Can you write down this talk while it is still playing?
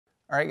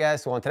All right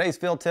guys, so on today's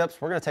field tips,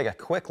 we're gonna take a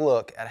quick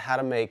look at how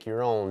to make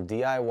your own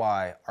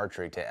DIY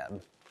archery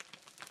tab.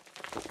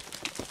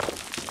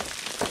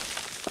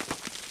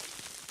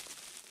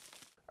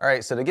 All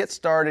right, so to get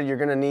started, you're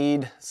gonna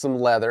need some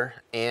leather,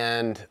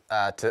 and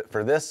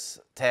for this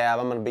tab,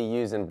 I'm gonna be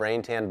using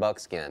brain tan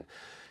buckskin.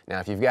 Now,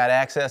 if you've got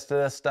access to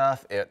this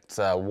stuff, it's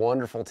a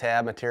wonderful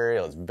tab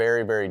material. It's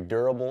very, very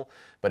durable,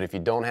 but if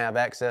you don't have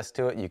access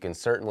to it, you can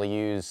certainly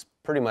use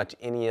pretty much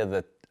any of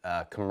the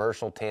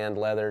commercial tanned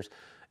leathers,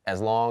 as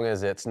long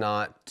as it's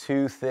not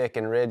too thick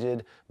and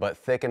rigid, but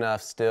thick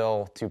enough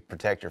still to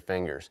protect your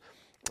fingers.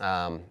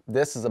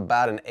 This is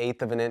about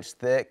 1/8 of an inch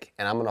thick,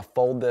 and I'm gonna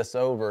fold this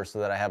over so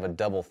that I have a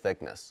double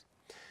thickness.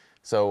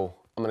 So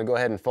I'm gonna go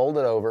ahead and fold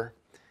it over,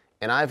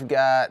 and I've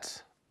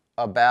got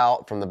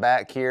about, from the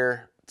back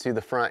here to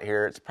the front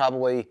here, it's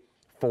probably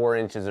 4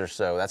 inches or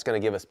so. That's gonna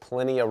give us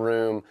plenty of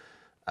room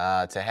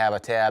to have a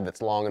tab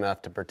that's long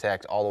enough to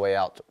protect all the way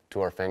out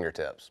to our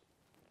fingertips.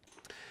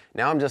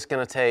 Now I'm just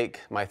gonna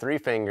take my 3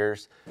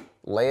 fingers,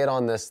 lay it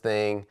on this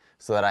thing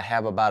so that I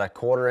have about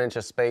 1/4 inch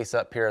of space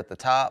up here at the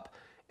top,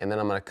 and then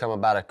I'm gonna come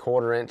about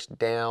 1/4 inch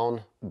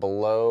down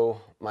below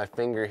my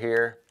finger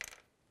here.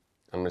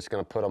 I'm just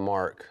gonna put a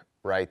mark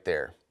right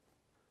there.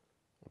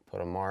 Put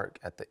a mark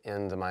at the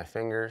ends of my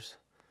fingers,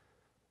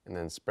 and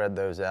then spread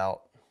those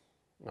out.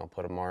 And I'll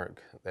put a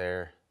mark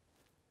there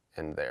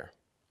and there.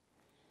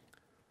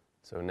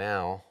 So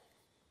now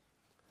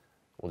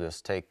we'll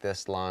just take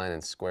this line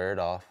and square it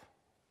off.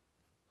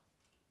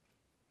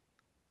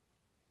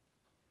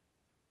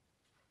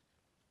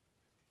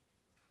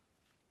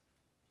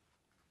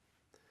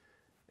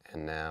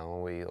 And now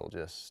we'll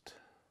just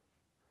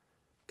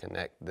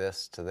connect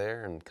this to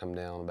there and come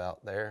down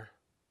about there.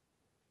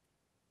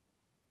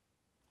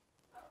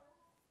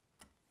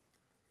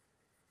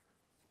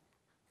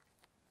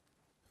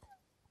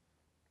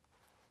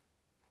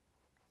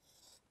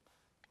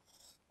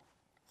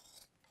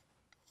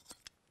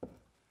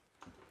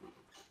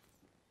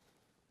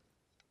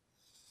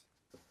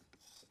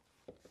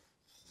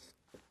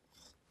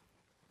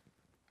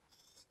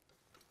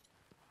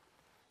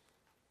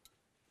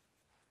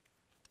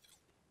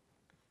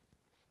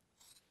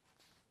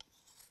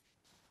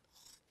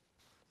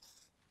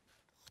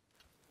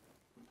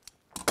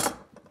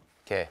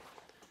 Okay,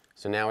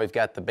 so now we've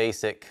got the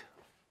basic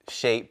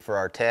shape for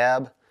our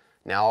tab.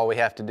 Now all we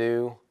have to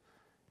do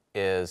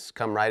is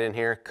come right in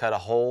here, cut a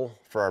hole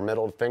for our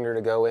middle finger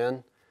to go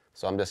in.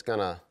 So I'm just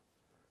gonna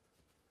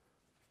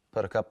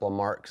put a couple of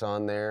marks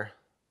on there.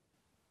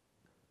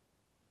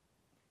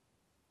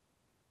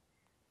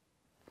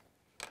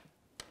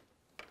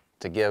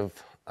 To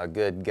give a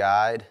good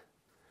guide.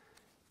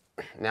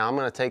 Now I'm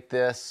gonna take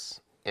this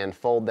and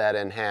fold that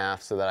in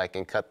half so that I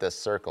can cut this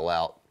circle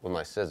out with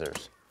my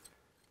scissors.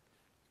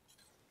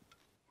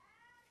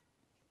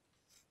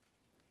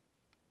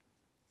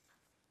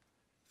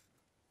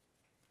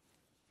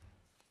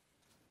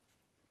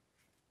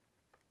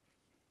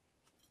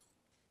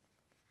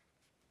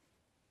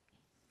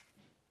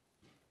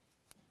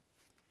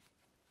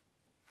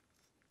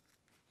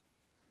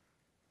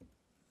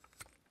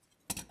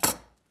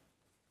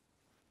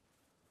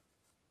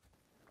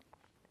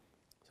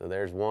 So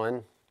there's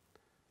one.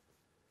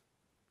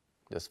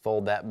 Just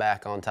fold that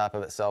back on top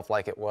of itself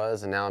like it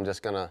was, and now I'm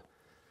just gonna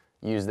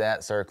use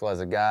that circle as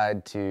a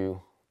guide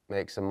to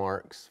make some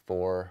marks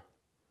for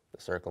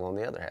the circle on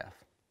the other half.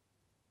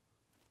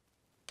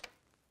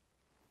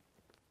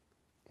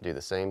 Do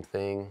the same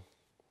thing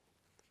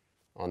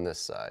on this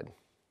side.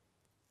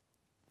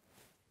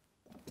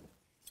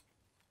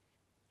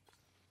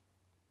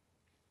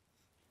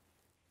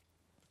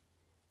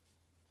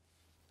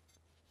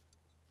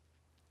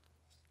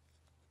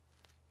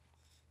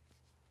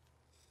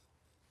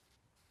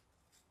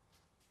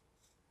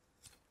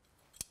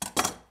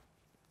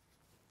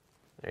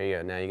 There you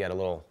go, now you got a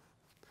little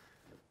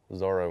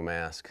Zorro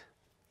mask.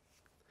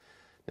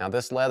 Now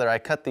this leather, I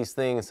cut these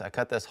things, I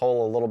cut this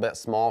hole a little bit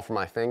small for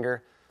my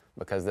finger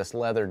because this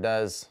leather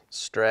does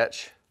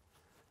stretch,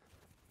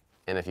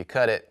 and if you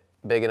cut it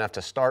big enough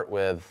to start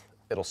with,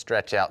 it'll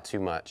stretch out too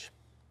much.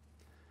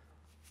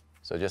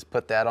 So just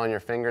put that on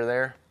your finger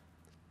there,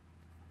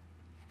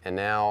 and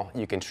now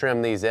you can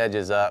trim these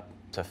edges up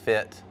to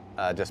fit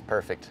just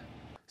perfect.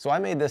 So I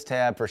made this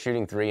tab for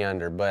shooting 3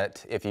 under,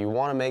 but if you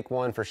want to make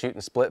one for shooting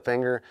split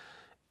finger,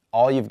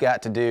 all you've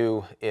got to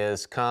do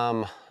is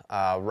come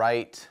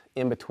right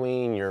in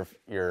between your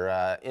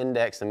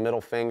index and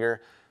middle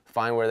finger,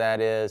 find where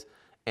that is,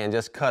 and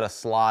just cut a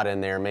slot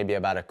in there, maybe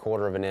about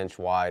 1/4 of an inch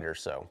wide or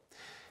so.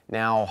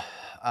 Now,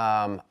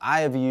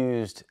 I have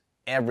used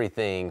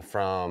everything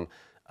from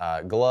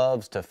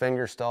gloves to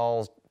finger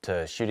stalls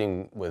to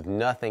shooting with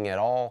nothing at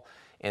all,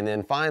 and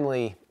then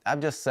finally, I've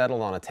just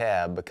settled on a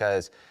tab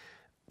because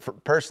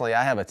personally,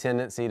 I have a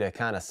tendency to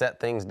kind of set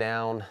things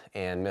down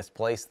and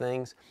misplace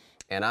things,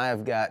 and I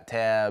have got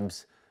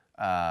tabs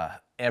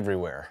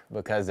everywhere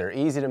because they're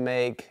easy to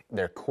make,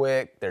 they're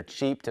quick, they're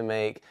cheap to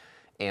make,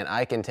 and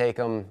I can take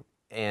them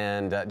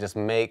and just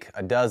make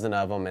a dozen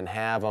of them and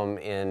have them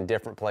in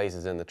different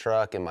places in the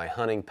truck, in my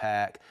hunting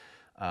pack,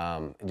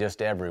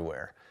 just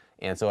everywhere.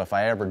 And so if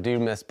I ever do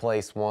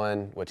misplace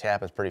one, which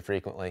happens pretty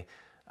frequently,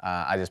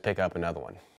 I just pick up another one.